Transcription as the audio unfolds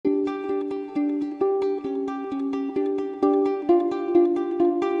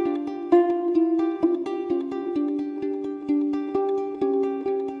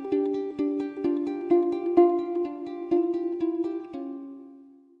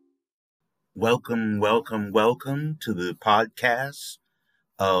Welcome to the podcast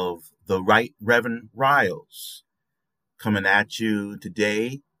of the Right Reverend Riles, coming at you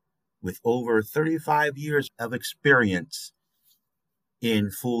today with over 35 years of experience in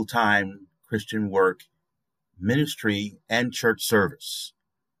full-time Christian work, ministry, and church service.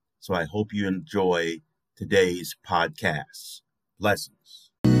 So I hope you enjoy today's podcast. Blessings.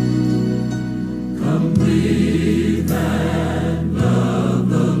 Come we that love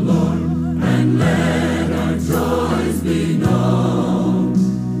the Lord, and let our joys be known.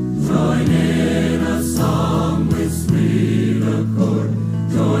 Join in a song with sweet accord.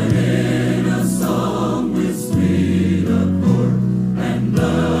 Join in a song with sweet accord. And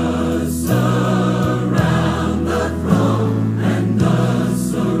thus around the throne, and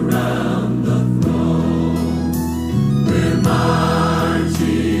thus around the throne. We're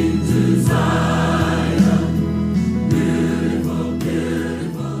marching to Zion, beautiful,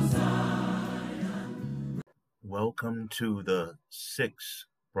 beautiful Zion. Welcome to the sixth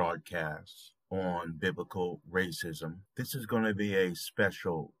broadcast on biblical racism. This is going to be a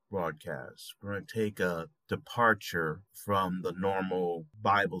special broadcast. We're going to take a departure from the normal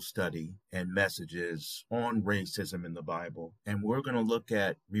Bible study and messages on racism in the Bible, and we're going to look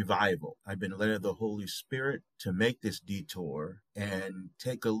at revival. I've been led of the Holy Spirit to make this detour and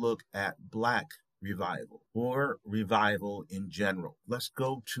take a look at Black revival or revival in general. Let's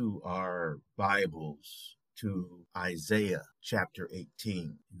go to our Bibles to Isaiah chapter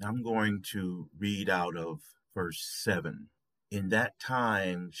 18. And I'm going to read out of verse 7. In that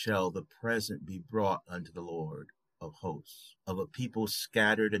time shall the present be brought unto the Lord of hosts, of a people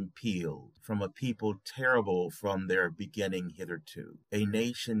scattered and peeled, from a people terrible from their beginning hitherto, a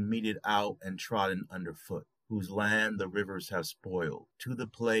nation meted out and trodden under foot, whose land the rivers have spoiled, to the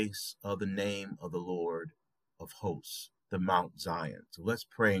place of the name of the Lord of hosts, the Mount Zion. So let's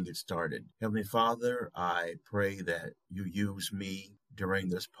pray and get started. Heavenly Father, I pray that you use me during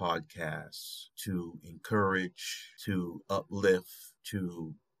this podcast to encourage, to uplift,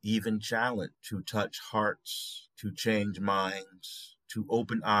 to even challenge, to touch hearts, to change minds, to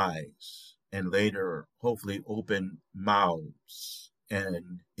open eyes, and later, hopefully, open mouths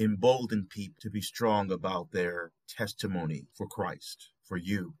and embolden people to be strong about their testimony for Christ, for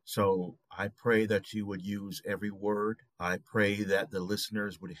you. So I pray that you would use every word. I pray that the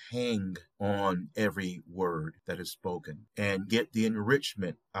listeners would hang on every word that is spoken and get the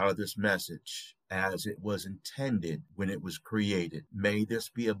enrichment out of this message as it was intended when it was created. May this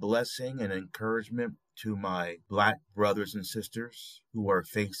be a blessing and encouragement to my Black brothers and sisters who are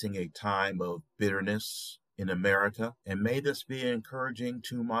facing a time of bitterness in America, and may this be encouraging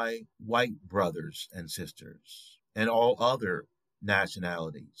to my white brothers and sisters and all other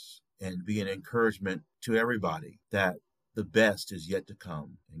nationalities, and be an encouragement to everybody that the best is yet to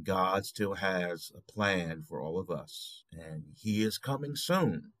come, and God still has a plan for all of us, and he is coming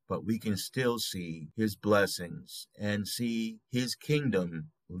soon, but we can still see his blessings and see his kingdom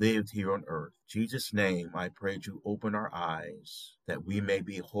lived here on earth. In Jesus' name, I pray to open our eyes that we may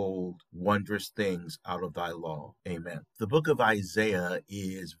behold wondrous things out of thy law. Amen. The book of Isaiah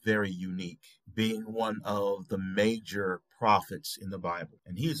is very unique, being one of the major prophets in the Bible.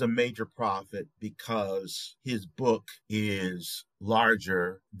 And he's a major prophet because his book is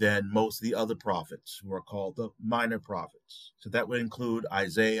larger than most of the other prophets who are called the minor prophets. So that would include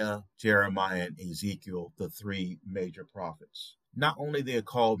Isaiah, Jeremiah, and Ezekiel, the three major prophets. Not only they are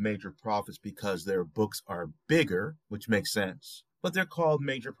called major prophets because their books are bigger, which makes sense, but they're called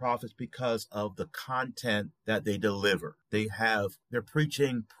major prophets because of the content that they deliver. They're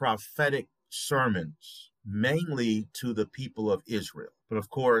preaching prophetic sermons, mainly to the people of Israel. But of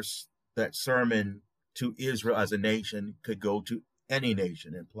course, that sermon to Israel as a nation could go to any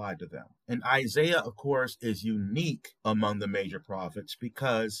nation and apply to them. And Isaiah, of course, is unique among the major prophets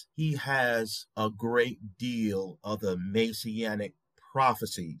because he has a great deal of the messianic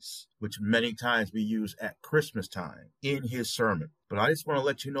prophecies, which many times we use at Christmas time in his sermon. But I just want to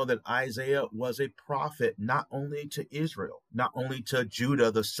let you know that Isaiah was a prophet not only to Israel, not only to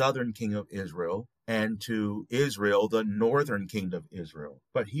Judah, the southern king of Israel, and to Israel, the northern kingdom of Israel,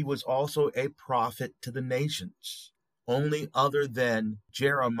 but he was also a prophet to the nations. Only other than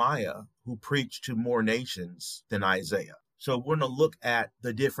Jeremiah, who preached to more nations than Isaiah. So we're going to look at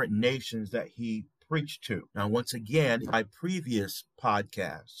the different nations that he preached to. Now, once again, in my previous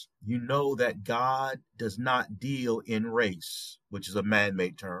podcast, you know that God does not deal in race, which is a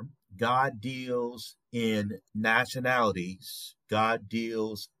man-made term. God deals in nationalities. God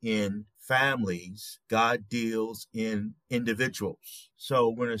deals in families. God deals in individuals. So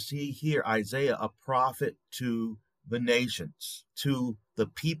we're going to see here Isaiah, a prophet to the nations, to the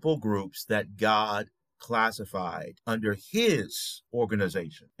people groups that God classified under his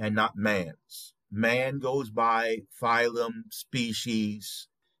organization and not man's. Man goes by phylum, species.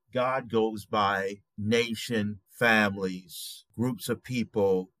 God goes by nation, families, groups of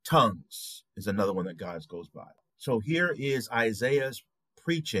people. Tongues is another one that God goes by. So here is Isaiah's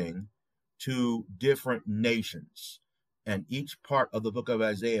preaching to different nations. And each part of the book of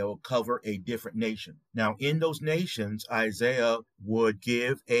Isaiah will cover a different nation. Now, in those nations, Isaiah would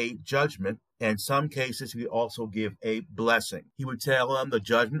give a judgment. In some cases, he would also give a blessing. He would tell them the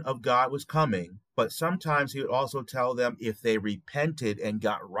judgment of God was coming, but sometimes he would also tell them if they repented and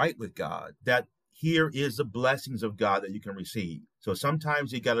got right with God, that here is the blessings of God that you can receive. So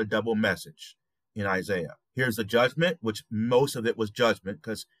sometimes he got a double message in Isaiah. Here's the judgment, which most of it was judgment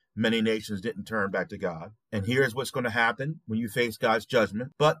because many nations didn't turn back to God. And here's what's going to happen when you face God's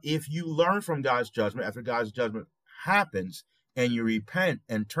judgment. But if you learn from God's judgment, after God's judgment happens, and you repent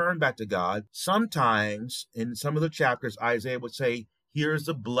and turn back to God, sometimes in some of the chapters, Isaiah would say, here's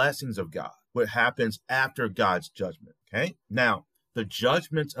the blessings of God, what happens after God's judgment. Okay? Now, the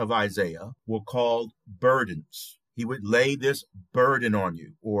judgments of Isaiah were called burdens. He would lay this burden on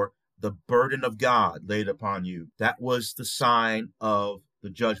you, or the burden of God laid upon you. That was the sign of the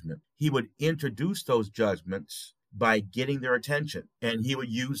judgment. He would introduce those judgments by getting their attention, and he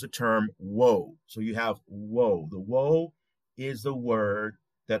would use the term woe. So you have woe. The woe is the word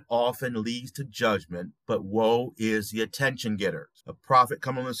that often leads to judgment, but woe is the attention getter. A prophet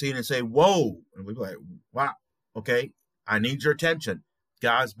come on the scene and say, woe, and we're like, wow, okay, I need your attention.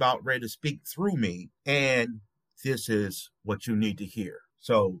 God's about ready to speak through me, and this is what you need to hear.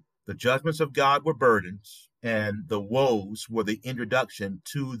 So the judgments of God were burdens, and the woes were the introduction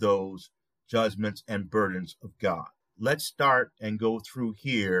to those judgments and burdens of God. Let's start and go through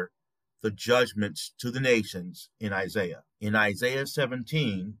here the judgments to the nations in Isaiah. In Isaiah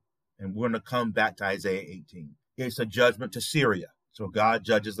 17, and we're going to come back to Isaiah 18, it's a judgment to Syria. So God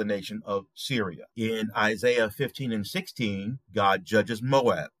judges the nation of Syria. In Isaiah 15 and 16, God judges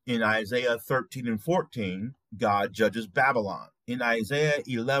Moab. In Isaiah 13 and 14, God judges Babylon. In Isaiah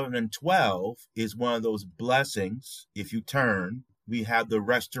 11 and 12 is one of those blessings. If you turn, we have the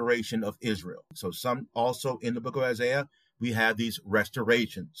restoration of Israel. So some also in the book of Isaiah, we have these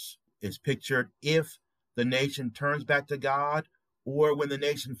restorations. It's pictured if the nation turns back to God, or when the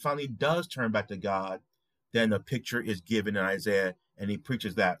nation finally does turn back to God, then a picture is given in Isaiah, and he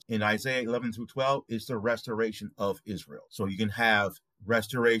preaches that. In Isaiah 11 through 12, it's the restoration of Israel. So you can have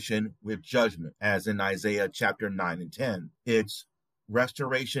restoration with judgment, as in Isaiah chapter 9 and 10. It's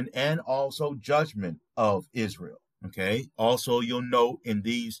restoration and also judgment of Israel. Okay. Also, you'll note in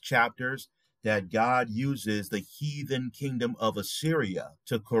these chapters that God uses the heathen kingdom of Assyria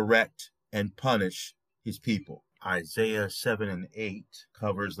to correct and punish his people. Isaiah 7 and 8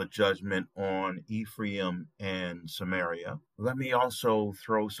 covers the judgment on Ephraim and Samaria. Let me also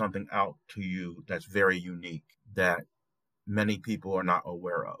throw something out to you that's very unique that many people are not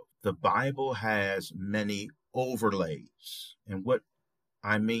aware of. The Bible has many overlays. And what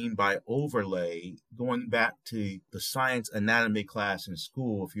I mean by overlay, going back to the science anatomy class in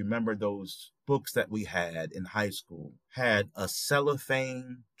school, if you remember those books that we had in high school, had a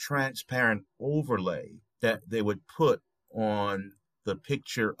cellophane transparent overlay that they would put on the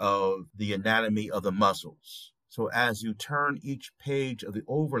picture of the anatomy of the muscles. So as you turn each page of the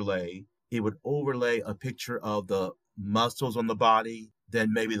overlay, it would overlay a picture of the muscles on the body,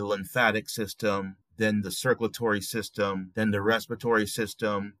 then maybe the lymphatic system, then the circulatory system, then the respiratory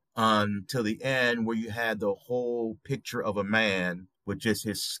system, until the end where you had the whole picture of a man with just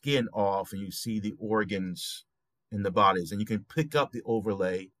his skin off, and you see the organs in the bodies. And you can pick up the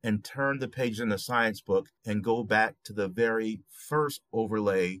overlay and turn the page in the science book and go back to the very first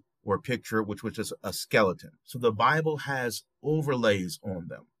overlay or picture, which was just a skeleton. So the Bible has overlays on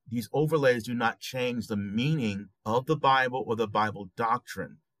them. These overlays do not change the meaning of the Bible or the Bible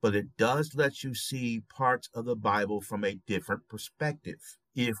doctrine, but it does let you see parts of the Bible from a different perspective.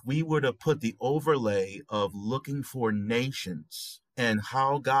 If we were to put the overlay of looking for nations and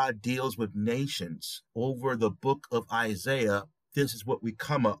how God deals with nations over the book of Isaiah, this is what we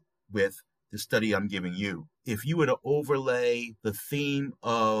come up with, the study I'm giving you. If you were to overlay the theme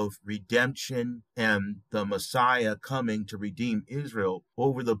of redemption and the Messiah coming to redeem Israel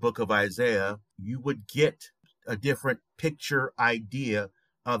over the book of Isaiah, you would get a different picture idea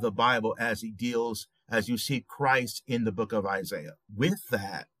of the Bible as he deals, as you see Christ in the book of Isaiah. With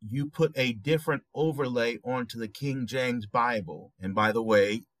that, you put a different overlay onto the King James Bible. And by the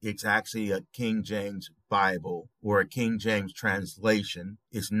way, it's actually a King James Bible or a King James translation.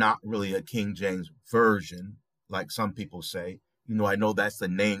 It's not really a King James version like some people say. I know that's the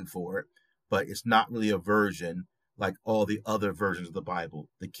name for it, but it's not really a version like all the other versions of the Bible.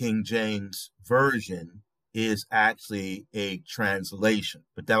 The King James Version is actually a translation,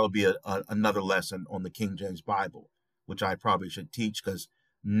 but that would be another lesson on the King James Bible, which I probably should teach because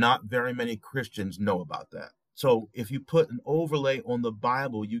not very many Christians know about that. So if you put an overlay on the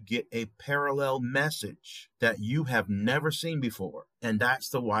Bible, you get a parallel message that you have never seen before. And that's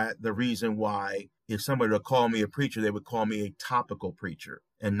the reason why if somebody would call me a preacher, they would call me a topical preacher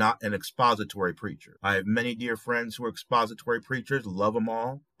and not an expository preacher. I have many dear friends who are expository preachers, love them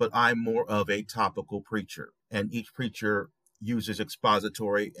all, but I'm more of a topical preacher. And each preacher uses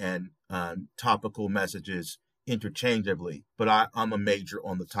expository and topical messages interchangeably, but I'm a major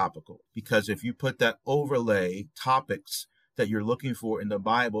on the topical, because if you put that overlay topics that you're looking for in the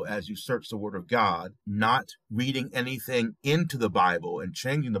Bible as you search the Word of God, not reading anything into the Bible and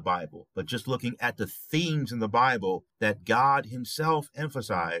changing the Bible, but just looking at the themes in the Bible that God himself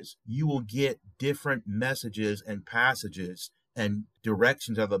emphasized, you will get different messages and passages and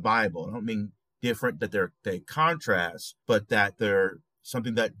directions of the Bible. I don't mean different that they contrast, but that they're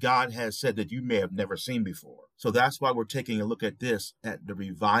something that God has said that you may have never seen before. So that's why we're taking a look at this, at the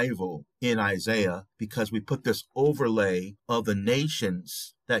revival in Isaiah, because we put this overlay of the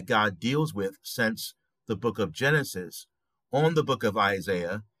nations that God deals with since the book of Genesis on the book of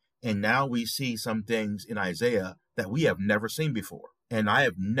Isaiah. And now we see some things in Isaiah that we have never seen before. And I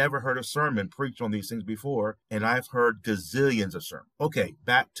have never heard a sermon preached on these things before, and I've heard gazillions of sermons. Okay,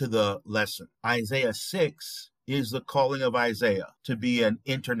 back to the lesson. Isaiah 6 is the calling of Isaiah to be an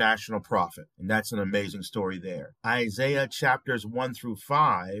international prophet. And that's an amazing story there. Isaiah chapters 1 through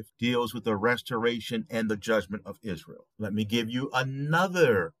 5 deals with the restoration and the judgment of Israel. Let me give you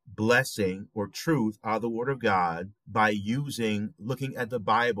another blessing or truth out of the Word of God by looking at the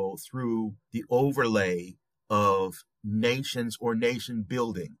Bible through the overlay of nations or nation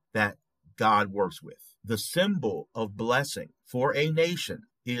building that God works with. The symbol of blessing for a nation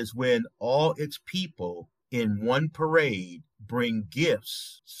is when all its people in one parade bring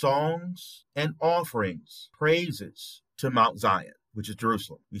gifts, songs, and offerings, praises to Mount Zion, which is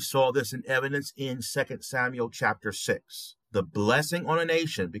Jerusalem. We saw this in evidence in 2 Samuel chapter 6. The blessing on a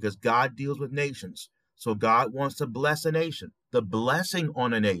nation, because God deals with nations, so God wants to bless a nation. The blessing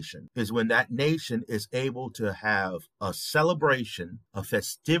on a nation is when that nation is able to have a celebration, a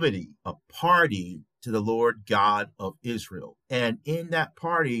festivity, a party to the Lord God of Israel. And in that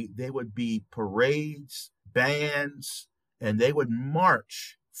party, there would be parades, bands, and they would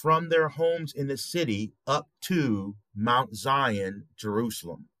march from their homes in the city up to Mount Zion,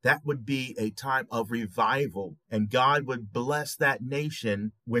 Jerusalem. That would be a time of revival, and God would bless that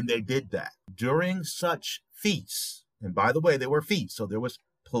nation when they did that. During such feasts, and by the way, they were feasts, so there was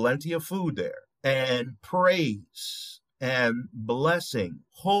plenty of food there, and praise and blessing,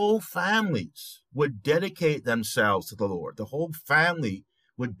 whole families would dedicate themselves to the Lord. The whole family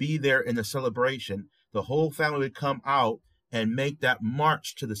would be there in the celebration. The whole family would come out and make that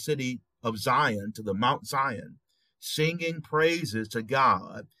march to the city of Zion, to the Mount Zion, singing praises to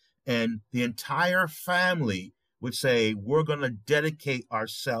God. And the entire family would say, we're going to dedicate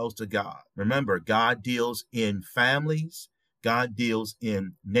ourselves to God. Remember, God deals in families, God deals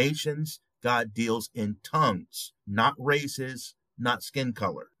in nations, God deals in tongues, not races, not skin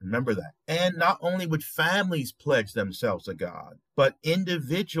color. Remember that. And not only would families pledge themselves to God, but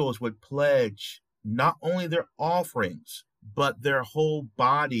individuals would pledge not only their offerings, but their whole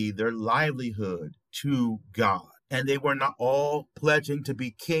body, their livelihood to God. And they were not all pledging to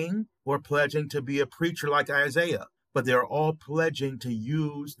be king or pledging to be a preacher like Isaiah, but they're all pledging to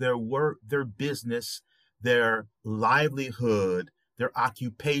use their work, their business, their livelihood, their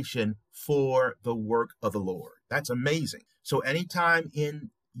occupation for the work of the Lord. That's amazing. So anytime in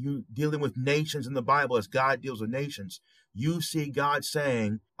you dealing with nations in the Bible, as God deals with nations, you see God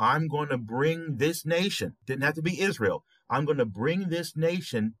saying, I'm going to bring this nation, didn't have to be Israel, I'm going to bring this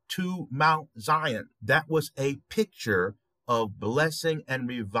nation to Mount Zion. That was a picture of blessing and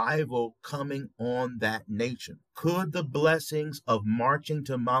revival coming on that nation. Could the blessings of marching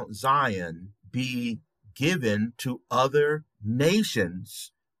to Mount Zion be given to other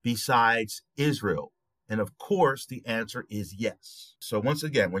nations besides Israel? And of course, the answer is yes. So once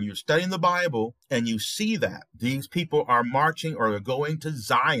again, when you're studying the Bible and you see that these people are marching or are going to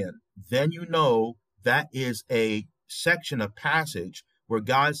Zion, then you know that is a section, a passage where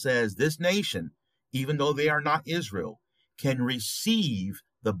God says this nation, even though they are not Israel, can receive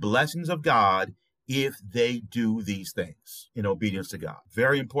the blessings of God if they do these things in obedience to God.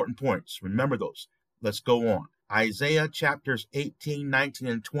 Very important points. Remember those. Let's go on. Isaiah chapters 18, 19,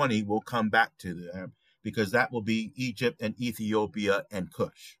 and 20, we'll come back to them. because that will be Egypt and Ethiopia and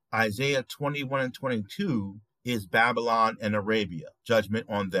Cush. Isaiah 21 and 22 is Babylon and Arabia, judgment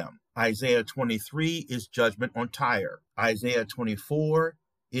on them. Isaiah 23 is judgment on Tyre. Isaiah 24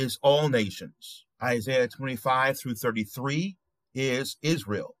 is all nations. Isaiah 25 through 33 is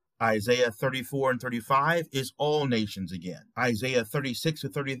Israel. Isaiah 34 and 35 is all nations again. Isaiah 36 to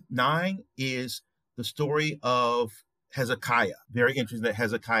 39 is the story of Hezekiah. Very interesting that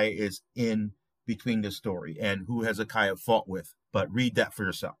Hezekiah is in between this story and who Hezekiah fought with, but read that for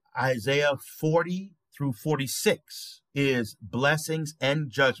yourself. Isaiah 40 through 46 is blessings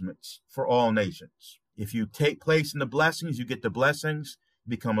and judgments for all nations. If you take place in the blessings, you get the blessings,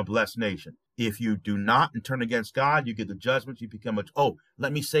 become a blessed nation. If you do not and turn against God, you get the judgments, you become a... Oh,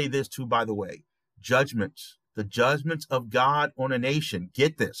 let me say this too, by the way. Judgments, the judgments of God on a nation.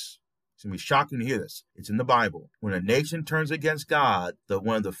 Get this. It's going to be shocking to hear this. It's in the Bible. When a nation turns against God,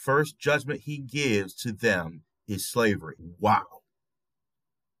 one of the first judgment he gives to them is slavery. Wow.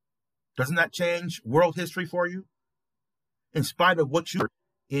 Doesn't that change world history for you? In spite of what you heard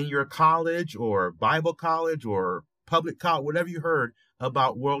in your college or Bible college or public college, whatever you heard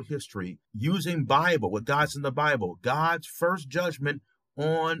about world history, using Bible, what God's in the Bible, God's first judgment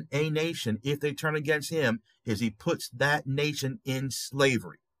on a nation, if they turn against him, is he puts that nation in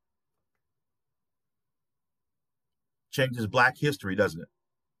slavery. Changes black history, doesn't it?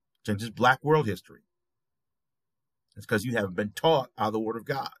 Changes black world history. It's because you haven't been taught out of the Word of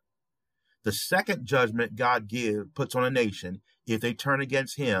God. The second judgment God puts on a nation, if they turn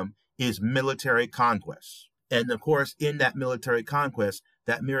against him, is military conquest. And of course, in that military conquest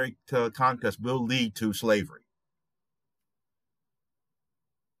will lead to slavery.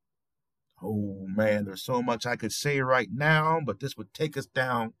 Oh man, there's so much I could say right now, but this would take us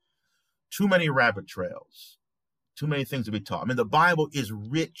down too many rabbit trails, too many things to be taught. I mean, the Bible is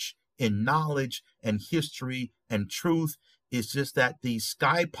rich in knowledge and history and truth. It's just that these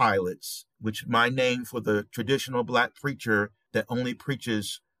sky pilots, which my name for the traditional black preacher that only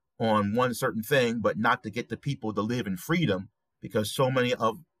preaches on one certain thing, but not to get the people to live in freedom, because so many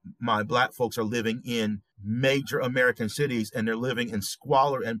of my black folks are living in major American cities and they're living in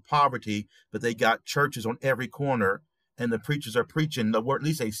squalor and poverty, but they got churches on every corner and the preachers are preaching the word, at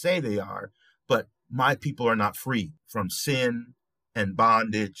least they say they are, but my people are not free from sin and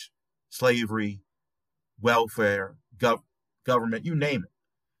bondage, slavery, welfare, government, you name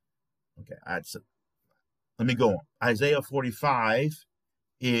it. Okay, let me go on. Isaiah 45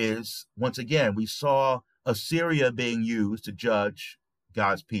 is, once again, we saw Assyria being used to judge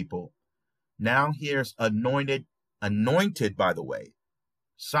God's people. Now here's anointed, by the way,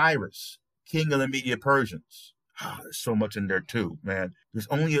 Cyrus, king of the Medo-Persians. There's so much in there too, man. There's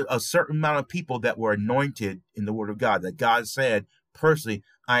only a certain amount of people that were anointed in the Word of God, that God said, personally,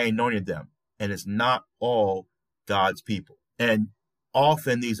 I anointed them. And it's not all God's people. And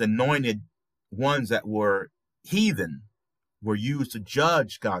often these anointed ones that were heathen were used to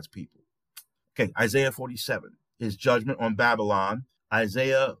judge God's people. Okay, Isaiah 47 is judgment on Babylon.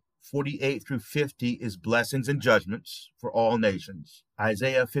 Isaiah 48 through 50 is blessings and judgments for all nations.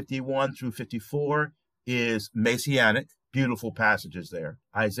 Isaiah 51 through 54 is messianic, beautiful passages there.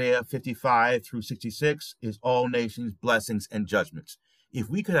 Isaiah 55 through 66 is all nations, blessings and judgments. If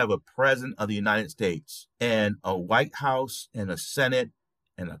we could have a president of the United States and a White House and a Senate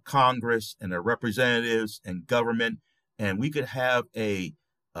and a Congress and a representatives and government, and we could have a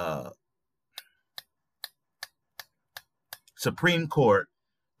Supreme Court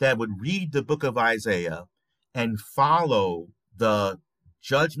that would read the book of Isaiah and follow the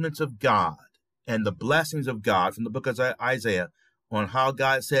judgments of God and the blessings of God from the book of Isaiah on how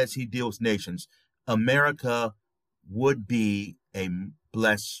God says he deals with nations, America would be a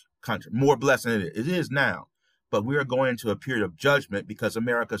blessed country, more blessed than it is now. But we are going into a period of judgment because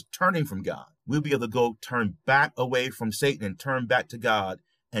America's turning from God. We'll be able to go turn back away from Satan and turn back to God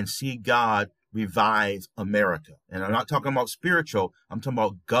and see God revive America. And I'm not talking about spiritual, I'm talking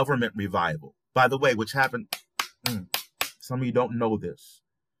about government revival. By the way, which happened, some of you don't know this.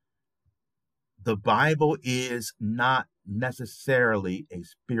 The Bible is not necessarily a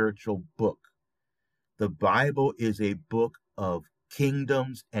spiritual book. The Bible is a book of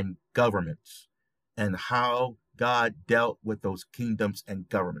kingdoms and governments and how God dealt with those kingdoms and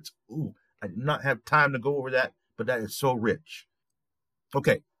governments. Ooh, I did not have time to go over that, but that is so rich.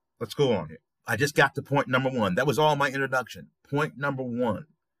 Okay, let's go on here. I just got to point number one. That was all my introduction. Point number one.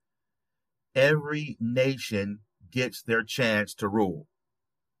 Every nation gets their chance to rule.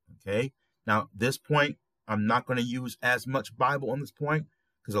 Okay? Now, this point, I'm not going to use as much Bible on this point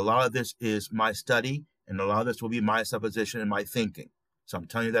because a lot of this is my study and a lot of this will be my supposition and my thinking. So I'm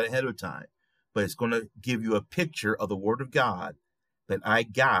telling you that ahead of time. but it's going to give you a picture of the Word of God that I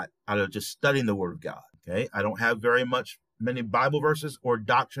got out of just studying the Word of God. Okay, I don't have many Bible verses or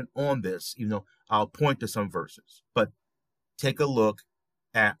doctrine on this, even though I'll point to some verses. But take a look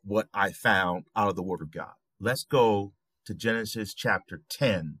at what I found out of the Word of God. Let's go to Genesis chapter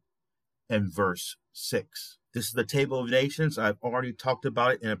 10 and verse 6. This is the table of nations. I've already talked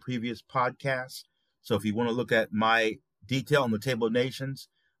about it in a previous podcast. So if you want to look at my detail on the table of nations,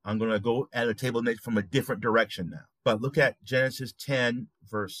 I'm going to go at a table of nations from a different direction now. But look at Genesis 10,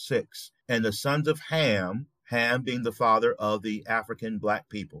 verse 6. And the sons of Ham, Ham being the father of the African black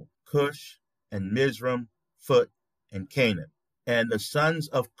people, Cush and Mizraim, Phut, and Canaan. And the sons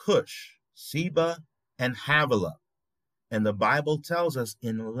of Cush, Seba and Havilah. And the Bible tells us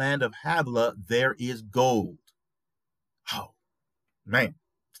in the land of Havilah, there is gold. Oh, man.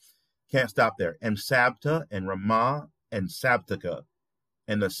 Can't stop there. And Sabta and Ramah and Sabtaka.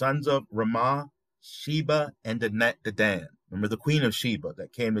 And the sons of Ramah, Sheba and Dedan. Remember the queen of Sheba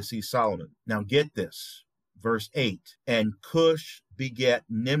that came to see Solomon. Now get this. Verse 8. And Cush begat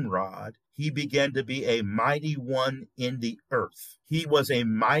Nimrod. He began to be a mighty one in the earth. He was a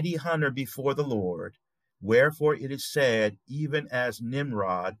mighty hunter before the Lord. Wherefore it is said, even as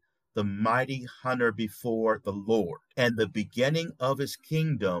Nimrod, the mighty hunter before the Lord. And the beginning of his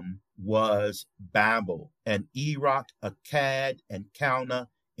kingdom was Babel, and Erech, Akkad, and Calneh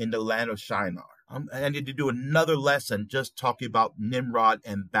in the land of Shinar. I need to do another lesson just talking about Nimrod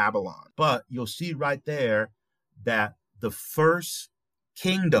and Babylon. But you'll see right there that the first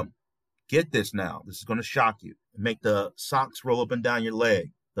kingdom, get this now, this is going to shock you, make the socks roll up and down your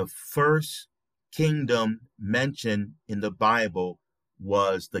leg. The first kingdom mentioned in the Bible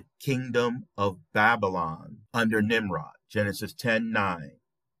was the kingdom of Babylon under Nimrod, Genesis 10:9.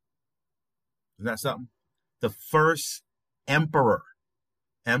 Isn't that something? The first emperor.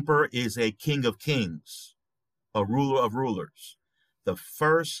 Emperor is a king of kings, a ruler of rulers. The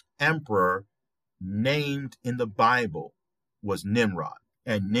first emperor named in the Bible was Nimrod.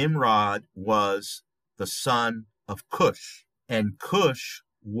 And Nimrod was the son of Cush. And Cush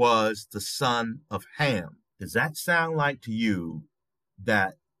was the son of Ham. Does that sound like to you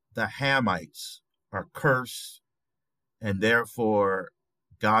that the Hamites are cursed and therefore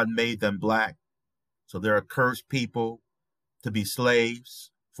God made them black? So they're a cursed people to be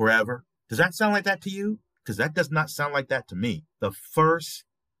slaves forever? Does that sound like that to you? Because that does not sound like that to me. The first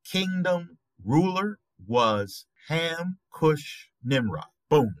kingdom ruler was Ham, Cush, Nimrod.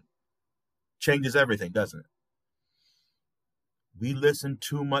 Boom. Changes everything, doesn't it? We listen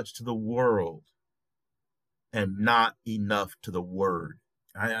too much to the world and not enough to the word.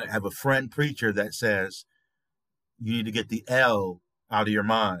 I have a friend preacher that says you need to get the L out of your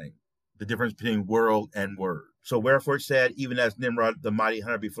mind, the difference between world and word. So wherefore it said, even as Nimrod, the mighty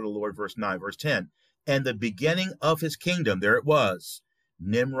hunter before the Lord, verse 9, verse 10. And the beginning of his kingdom, there it was.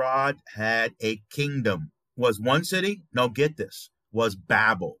 Nimrod had a kingdom. Was one city? No, get this. Was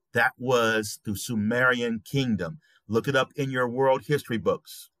Babel. That was the Sumerian kingdom. Look it up in your world history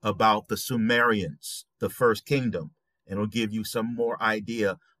books about the Sumerians, the first kingdom, and it'll give you some more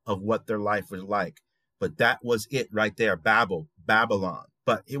idea of what their life was like. But that was it right there, Babel, Babylon.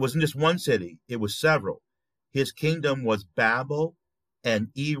 But it wasn't just one city, it was several. His kingdom was Babel and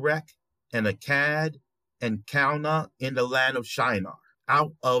Erech and Akkad and Calneh in the land of Shinar.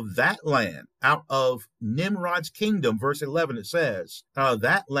 Out of that land, out of Nimrod's kingdom, verse 11, it says, out of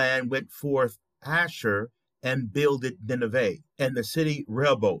that land went forth Asher and builded Nineveh, and the city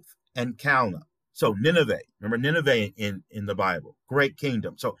Rehoboth and Calneh. So Nineveh, remember Nineveh in the Bible, great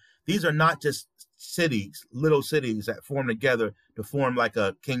kingdom. So these are not just cities, little cities that form together to form like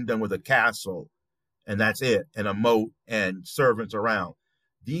a kingdom with a castle, and that's it, and a moat and servants around.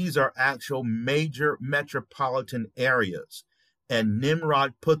 These are actual major metropolitan areas, and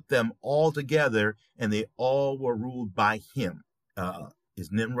Nimrod put them all together, and they all were ruled by him. Is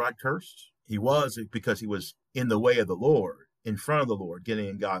Nimrod cursed? He was, because he was in the way of the Lord, in front of the Lord, getting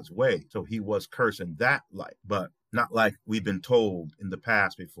in God's way. So he was cursed in that light, but not like we've been told in the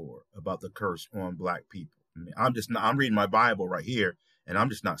past before about the curse on black people. I mean, I'm reading my Bible right here, and I'm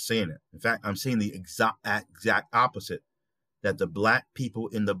just not seeing it. In fact, I'm seeing the exact opposite, that the black people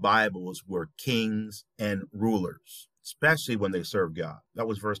in the Bibles were kings and rulers, especially when they served God. That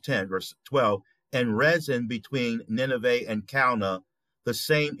was verse 10. Verse 12, and Rezin between Nineveh and Calneh, the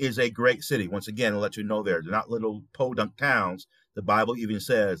same is a great city. Once again, I'll let you know they're not little podunk towns. The Bible even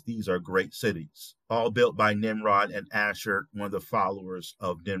says these are great cities, all built by Nimrod and Asher, one of the followers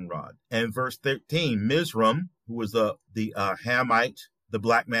of Nimrod. And verse 13, Mizraim, who was the Hamite, the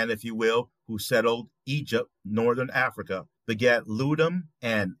black man, if you will, who settled Egypt, northern Africa, begat Ludum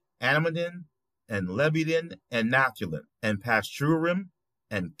and Anamidin and Lebanon, and Naphthalim, and Pasturim,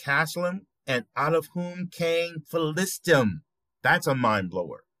 and Caslim, and out of whom came Philistim. That's a mind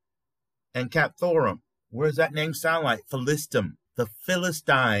blower. And Capthorum. Where does that name sound like? Philistim. The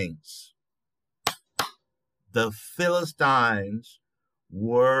Philistines. The Philistines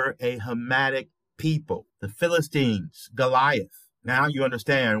were a Hamitic people. The Philistines, Goliath. Now you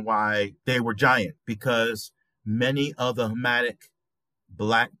understand why they were giant, because many of the Hamitic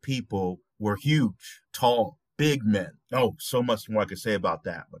black people were huge, tall, big men. Oh, so much more I could say about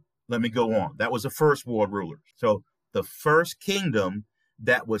that, but let me go on. That was the first world ruler. So the first kingdom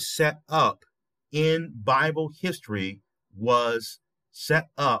that was set up in Bible history was set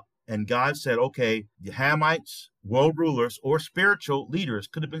up, and God said, okay, the Hamites, world rulers, or spiritual leaders,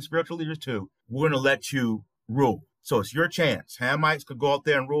 could have been spiritual leaders too, we're going to let you rule. So it's your chance. Hamites could go out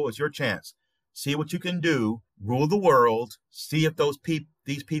there and rule. It's your chance. See what you can do. Rule the world. See if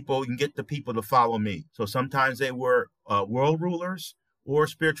these people, you can get the people to follow me. So sometimes they were world rulers or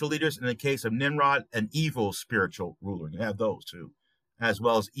spiritual leaders. In the case of Nimrod, an evil spiritual ruler. You have those two, as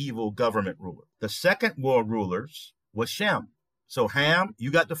well as evil government ruler. The second world rulers was Shem. So Ham,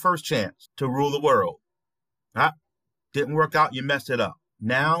 you got the first chance to rule the world. Didn't work out. You messed it up.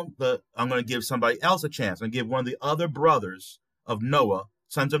 Now I'm going to give somebody else a chance. I'm going to give one of the other brothers of Noah,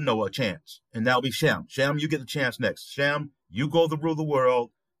 sons of Noah, a chance. And that'll be Shem. Shem, you get the chance next. Shem, you go to rule the world.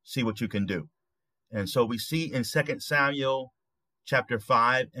 See what you can do. And so we see in 2 Samuel chapter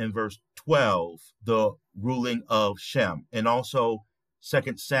 5 and verse 12, the ruling of Shem. And also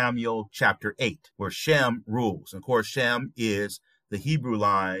 2 Samuel chapter 8, where Shem rules. And of course, Shem is the Hebrew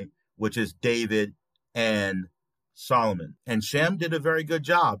line, which is David and Solomon. And Shem did a very good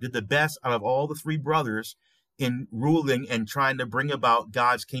job, did the best out of all the three brothers in ruling and trying to bring about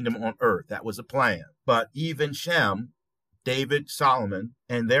God's kingdom on earth. That was a plan. But even Shem, David, Solomon,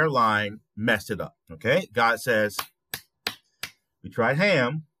 and their line messed it up. Okay? God says, we tried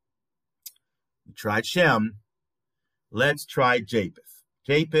Ham, we tried Shem, let's try Japheth.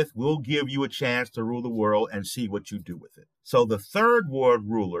 Japheth will give you a chance to rule the world and see what you do with it. So the third world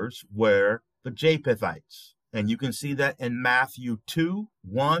rulers were the Japhethites. And you can see that in Matthew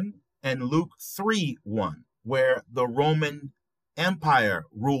 2:1 and Luke 3:1, where the Roman Empire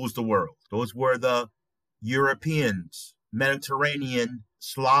rules the world. Those were the Europeans, Mediterranean,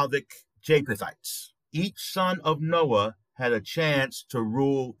 Slavic Japhethites. Each son of Noah had a chance to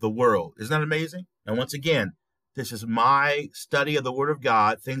rule the world. Isn't that amazing? And once again, this is my study of the Word of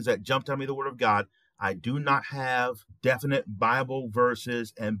God, things that jumped on me, the Word of God. I do not have definite Bible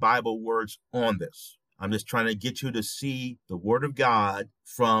verses and Bible words on this. I'm just trying to get you to see the Word of God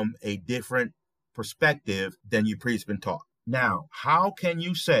from a different perspective than you've previously been taught. Now, how can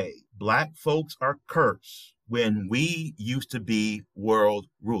you say black folks are cursed when we used to be world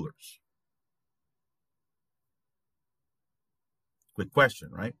rulers? Good question,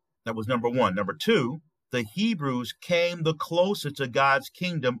 right? That was number one. Number two, the Hebrews came the closest to God's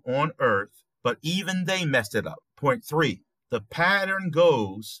kingdom on earth, but even they messed it up. Point three, the pattern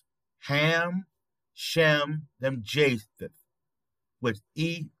goes Ham, Shem, then Japheth, with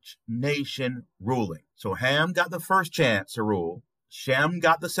each nation ruling. So Ham got the first chance to rule, Shem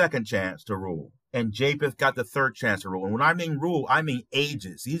got the second chance to rule, and Japheth got the third chance to rule. And when I mean rule, I mean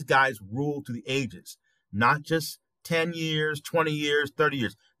ages. These guys ruled to the ages, not just 10 years, 20 years, 30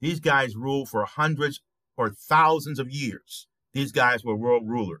 years. These guys ruled for hundreds or thousands of years. These guys were world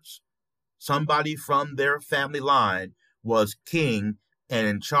rulers. Somebody from their family line was king and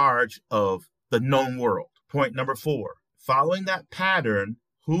in charge of the known world. Point number four, following that pattern,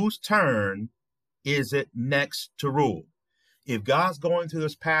 whose turn is it next to rule? If God's going through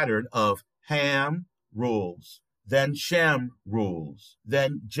this pattern of Ham rules, then Shem rules,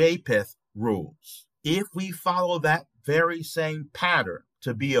 then Japheth rules. If we follow that very same pattern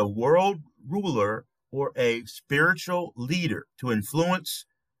to be a world ruler or a spiritual leader to influence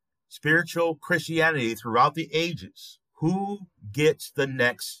spiritual Christianity throughout the ages, who gets the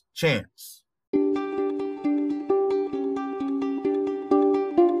next chance?